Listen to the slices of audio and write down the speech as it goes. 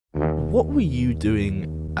What were you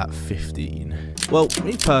doing at 15? Well,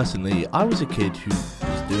 me personally, I was a kid who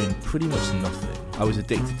was doing pretty much nothing. I was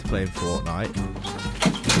addicted to playing Fortnite,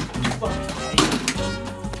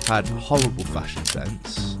 had horrible fashion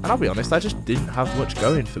sense, and I'll be honest, I just didn't have much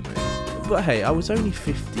going for me. But hey, I was only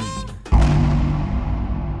 15.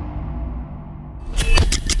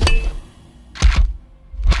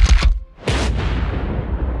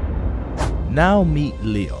 Now meet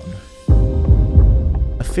Leon,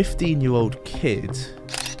 a 15-year-old kid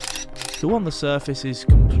who on the surface is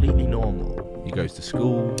completely normal. He goes to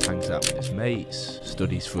school, hangs out with his mates,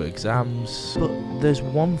 studies for exams, but there's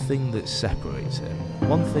one thing that separates him,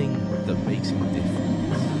 one thing that makes him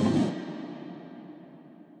different.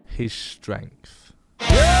 His strength.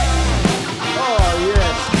 Oh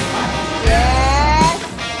yes! Yes!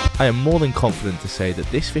 I am more than confident to say that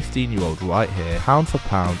this 15-year-old right here, pound for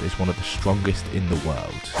pound, is one of the strongest in the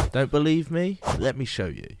world. Don't believe me? Let me show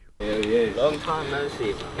you. Yeah. Long time no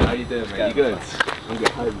see. How you doing, mate? You good? I'm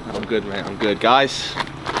good. I'm good, mate. I'm good. Guys,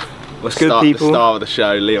 What's good, people? The star of the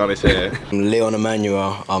show, Leon is here. I'm Leon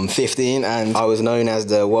Emmanuel. I'm 15 and I was known as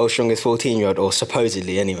the world's strongest 14-year-old, or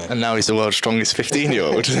supposedly anyway. And now he's the world's strongest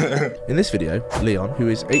 15-year-old. In this video, Leon, who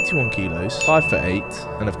is 81 kilos,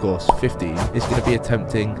 5'8", and of course 15, is going to be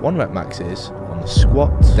attempting 1 rep maxes on the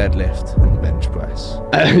squat, deadlift, and bench press.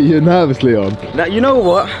 You're nervous, Leon? Now, you know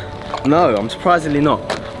what? No, I'm surprisingly not.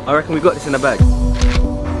 I reckon we got this in the bag.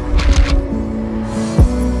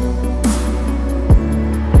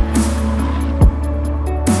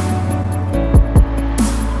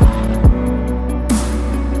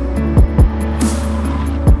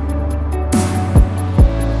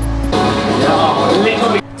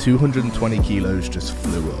 Yeah. 220 kilos just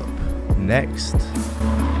flew up. Next,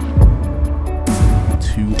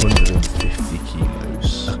 250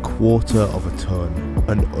 kilos, a quarter of a ton.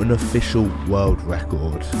 An unofficial world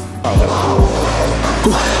record.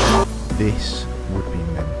 This would be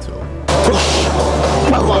mental.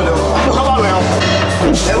 Come on now.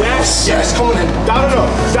 Yes, come on in. Down and up,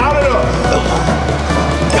 down and up.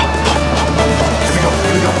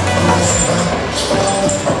 Here we go.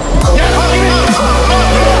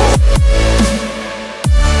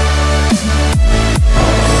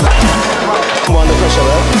 Come on, the pressure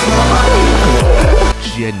there.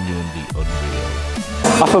 Genuinely unreal.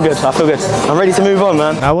 I feel good. I'm ready to move on,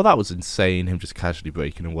 man. Well, that was insane, him just casually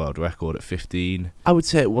breaking a world record at 15. I would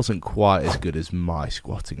say it wasn't quite as good as my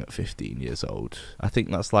squatting at 15 years old. I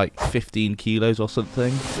think that's like 15 kilos or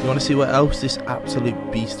something. You want to see what else this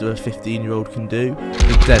absolute beast of a 15-year-old can do?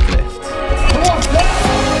 The deadlift.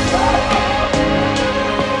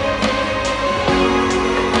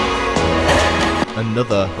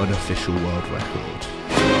 Another unofficial world record.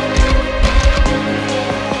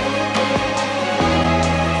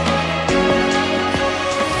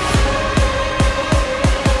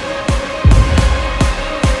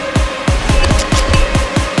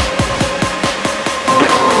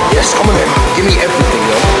 Yes, come on in. Give me everything,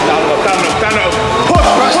 yo. Down up. Push.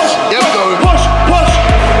 There we go. Push.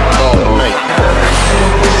 Oh, mate.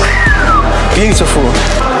 Beautiful.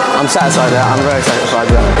 I'm satisfied there. I'm very satisfied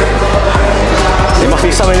there. There must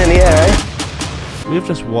be something in the air, eh? We have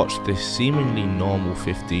just watched this seemingly normal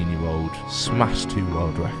 15-year-old smash 2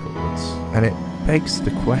 world records, and it begs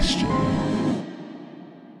the question,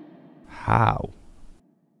 how?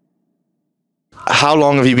 How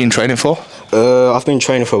long have you been training for? I've been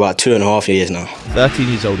training for about 2.5 years now. 13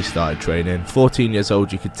 years old he started training, 14 years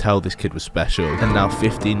old you could tell this kid was special, and now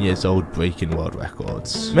 15 years old breaking world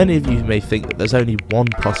records. Many of you may think that there's only one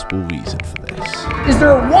possible reason for this. Is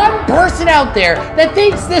there one person out there that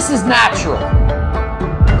thinks this is natural?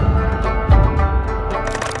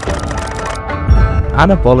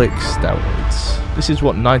 Anabolic steroids. This is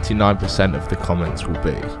what 99% of the comments will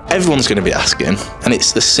be. Everyone's going to be asking, and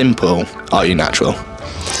it's the simple, are you natural?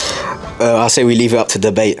 I say we leave it up to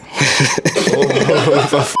debate. Oh,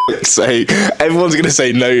 for f***ing sake. Everyone's going to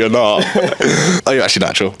say, no, you're not. Are you actually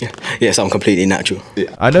natural? Yes, I'm completely natural.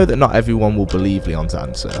 I know that not everyone will believe Leon's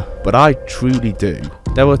answer, but I truly do.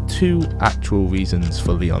 There are 2 actual reasons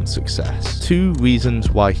for Leon's success. 2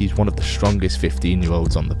 reasons why he's one of the strongest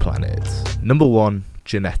 15-year-olds on the planet. Number 1,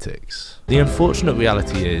 genetics. The unfortunate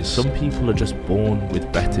reality is some people are just born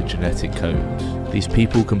with better genetic code. These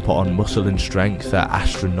people can put on muscle and strength at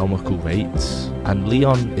astronomical rates, and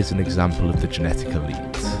Leon is an example of the genetic elite.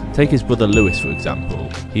 Take his brother Lewis for example.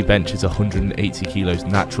 He benches 180 kilos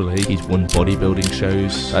naturally, he's won bodybuilding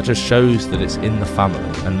shows. That just shows that it's in the family,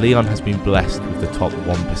 and Leon has been blessed with the top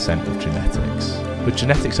 1% of genetics. But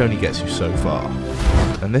genetics only gets you so far.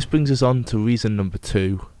 And this brings us on to reason number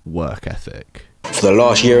 2, work ethic. For the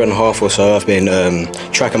last year and a half or so, I've been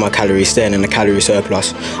tracking my calories, staying in a calorie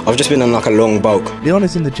surplus. I've just been on like a long bulk. Leon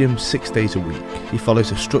is in the gym 6 days a week. He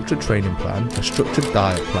follows a structured training plan, a structured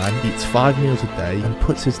diet plan, eats 5 meals a day, and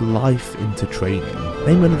puts his life into training.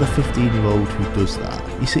 Name another 15-year-old who does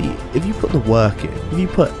that. You see, if you put the work in, if you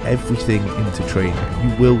put everything into training,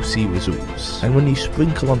 you will see results. And when you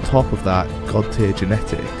sprinkle on top of that God-tier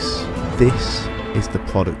genetics, this is the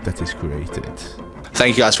product that is created.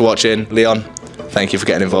 Thank you guys for watching. Leon, thank you for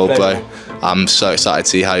getting involved, bro. I'm so excited to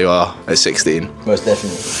see how you are at 16. Most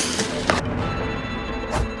definitely.